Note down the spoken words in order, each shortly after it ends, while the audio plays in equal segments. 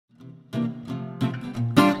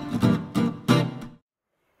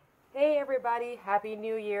everybody, Happy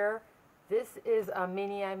New Year. This is a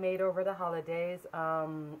mini I made over the holidays.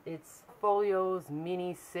 It's Folio's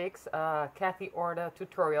Mini 6 Kathy Orda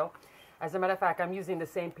tutorial. As a matter of fact, I'm using the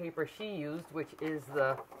same paper she used, which is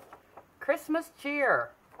the Christmas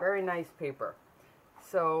Cheer. Very nice paper.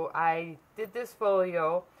 So I did this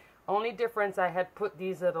folio. Only difference, I had put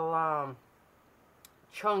these little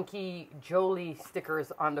chunky Jolie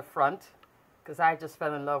stickers on the front, because I just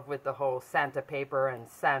fell in love with the whole Santa paper and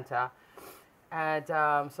Santa. And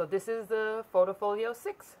so this is the Foto Folio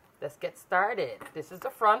 6. Let's get started. This is the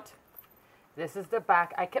front. This is the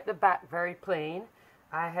back. I kept the back very plain.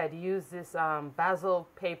 I had used this basil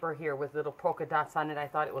paper here with little polka dots on it. I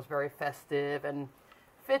thought it was very festive and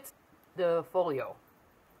fits the folio.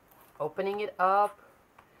 Opening it up,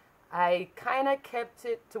 I kind of kept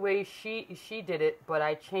it the way she did it, but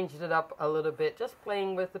I changed it up a little bit, just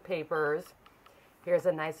playing with the papers. Here's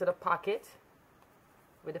a nice little pocket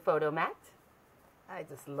with a photo mat. I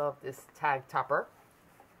just love this tag topper.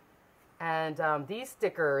 And these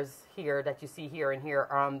stickers here that you see here and here,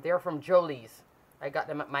 they're from Jolie's. I got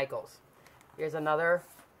them at Michael's. Here's another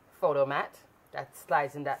photo mat that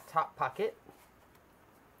slides in that top pocket.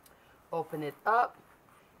 Open it up.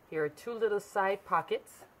 Here are two little side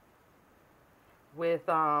pockets with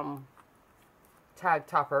tag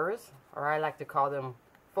toppers, or I like to call them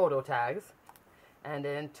photo tags. And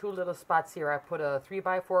then two little spots here. I put a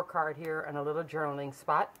 3x4 card here and a little journaling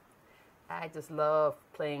spot. I just love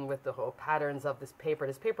playing with the whole patterns of this paper.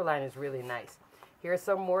 This paper line is really nice. Here's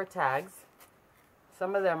some more tags.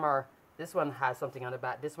 Some of them are, this one has something on the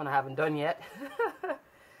back. This one I haven't done yet.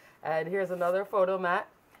 And here's another photo mat.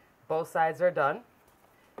 Both sides are done.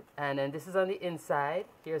 And then this is on the inside.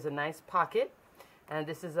 Here's a nice pocket. And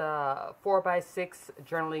this is a 4x6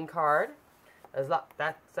 journaling card.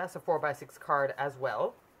 That's a 4x6 card as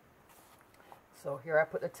well. So here I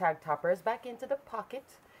put the tag toppers back into the pocket,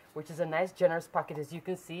 which is a nice generous pocket. As you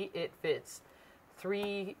can see, it fits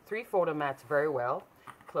three photo mats very well.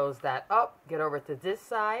 Close that up, get over to this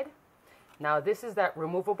side. Now this is that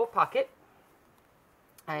removable pocket,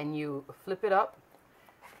 and you flip it up.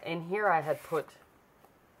 In here I had put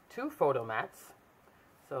two photo mats.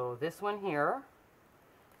 So this one here,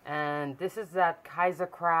 and this is that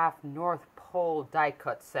Kaisercraft North Pole die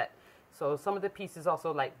cut set. So some of the pieces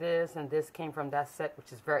also like this, and this came from that set,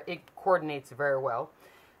 which is it coordinates very well.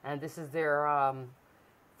 And this is their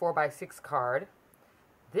 4x6 card.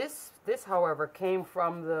 This however came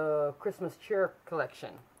from the Christmas Cheer collection.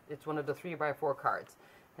 It's one of the 3x4 cards.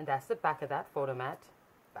 And that's the back of that photo mat.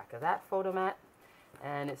 Back of that photo mat.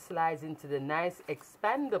 And it slides into the nice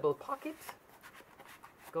expandable pocket.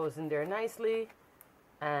 Goes in there nicely.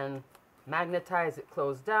 And magnetize it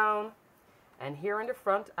closed down. And here in the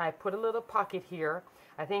front, I put a little pocket here.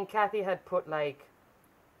 I think Kathy had put like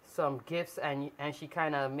some gifts, and she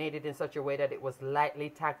kind of made it in such a way that it was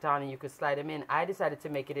lightly tacked on and you could slide them in. I decided to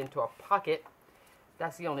make it into a pocket.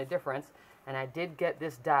 That's the only difference. And I did get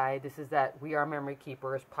this die. This is that We Are Memory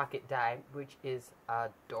Keepers pocket die, which is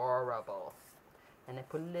adorable. And I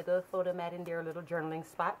put a little photo mat in there, a little journaling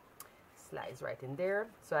spot. Slides right in there.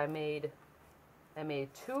 So I made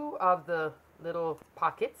two of the little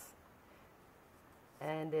pockets.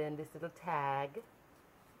 And then this little tag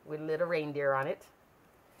with a little reindeer on it.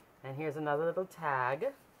 And here's another little tag.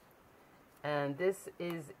 And this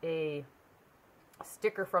is a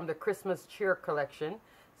sticker from the Christmas Cheer collection.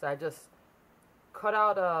 So I just cut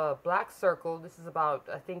out a black circle. This is about,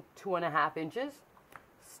 I think, 2.5 inches.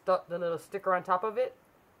 Stuck the little sticker on top of it.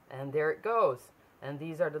 And there it goes. And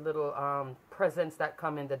these are the little presents that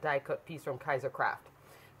come in the die cut piece from Kaisercraft.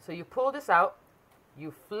 So you pull this out.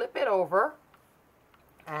 You flip it over.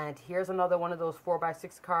 And here's another one of those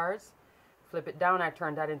 4x6 cards. Flip it down. I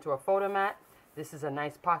turned that into a photo mat. This is a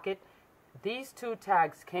nice pocket. These two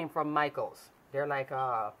tags came from Michael's. They're like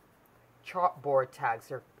chalkboard tags.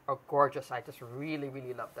 They're gorgeous. I just really,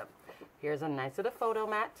 really love them. Here's a nice little photo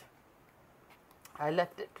mat. I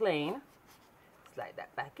left it plain. Slide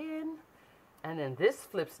that back in. And then this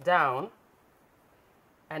flips down.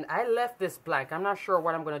 And I left this blank. I'm not sure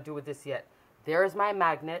what I'm going to do with this yet. There's my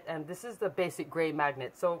magnet, and this is the basic gray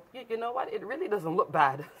magnet. So, you know what? It really doesn't look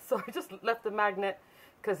bad. So I just left the magnet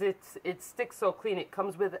because it sticks so clean. It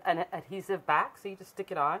comes with an adhesive back, so you just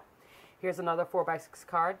stick it on. Here's another 4x6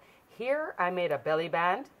 card. Here I made a belly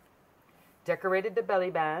band, decorated the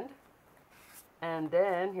belly band, and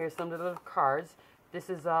then here's some little cards. This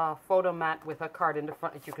is a photo mat with a card in the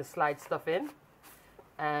front that you can slide stuff in.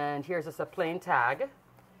 And here's just a plain tag.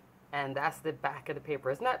 And that's the back of the paper.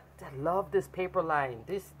 Isn't that, I love this paper line.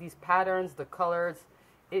 These patterns, the colors,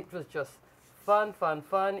 it was just Fun, fun,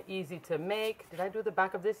 fun. Easy to make. Did I do the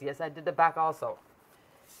back of this? Yes, I did the back also.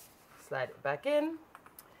 Slide it back in.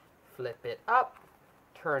 Flip it up.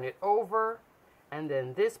 Turn it over. And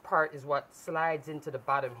then this part is what slides into the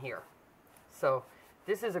bottom here. So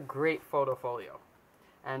this is a great photo folio.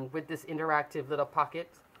 And with this interactive little pocket,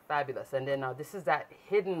 fabulous. And then now this is that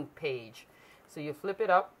hidden page. So you flip it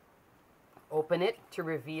up, open it to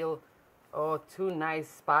reveal, oh, two nice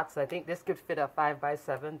spots. I think this could fit a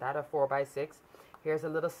 5x7, that a 4x6. Here's a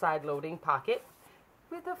little side loading pocket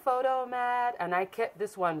with a photo mat. And I kept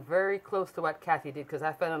this one very close to what Kathy did because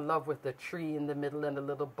I fell in love with the tree in the middle and the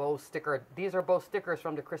little bow sticker. These are both stickers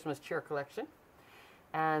from the Christmas cheer collection.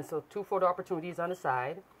 And so 2 photo opportunities on the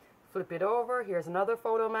side. Flip it over. Here's another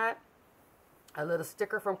photo mat, a little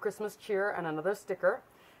sticker from Christmas cheer, and another sticker.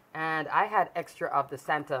 And I had extra of the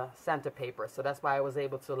Santa paper, so that's why I was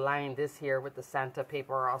able to line this here with the Santa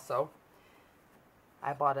paper also.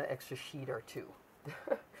 I bought an extra sheet or 2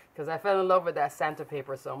 because I fell in love with that Santa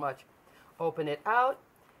paper so much. Open it out,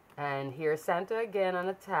 and here's Santa again on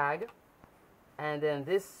a tag. And then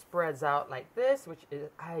this spreads out like this, which is,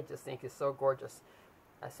 I just think is so gorgeous.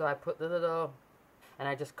 So I put the little, and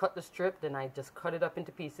I just cut the strip, then I just cut it up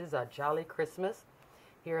into pieces, a Jolly Christmas.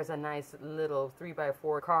 Here's a nice little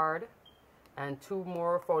 3x4 card and 2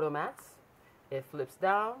 more photo mats. It flips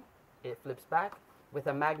down, it flips back with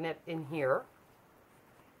a magnet in here.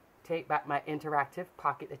 Take back my interactive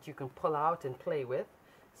pocket that you can pull out and play with.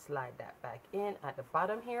 Slide that back in at the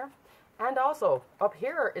bottom here. And also up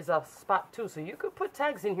here is a spot too, so you could put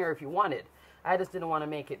tags in here if you wanted. I just didn't want to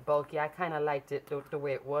make it bulky. I kind of liked it the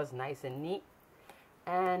way it was, nice and neat.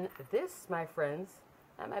 And this, my friends,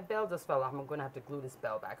 and my bell just fell off. I'm going to have to glue this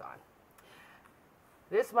bell back on.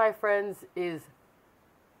 This, my friends, is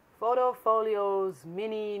Foto Folio's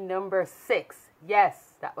mini number 6.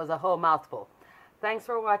 Yes, that was a whole mouthful. Thanks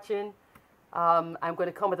for watching. I'm going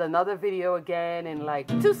to come with another video again in like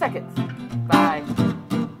 2 seconds. Bye.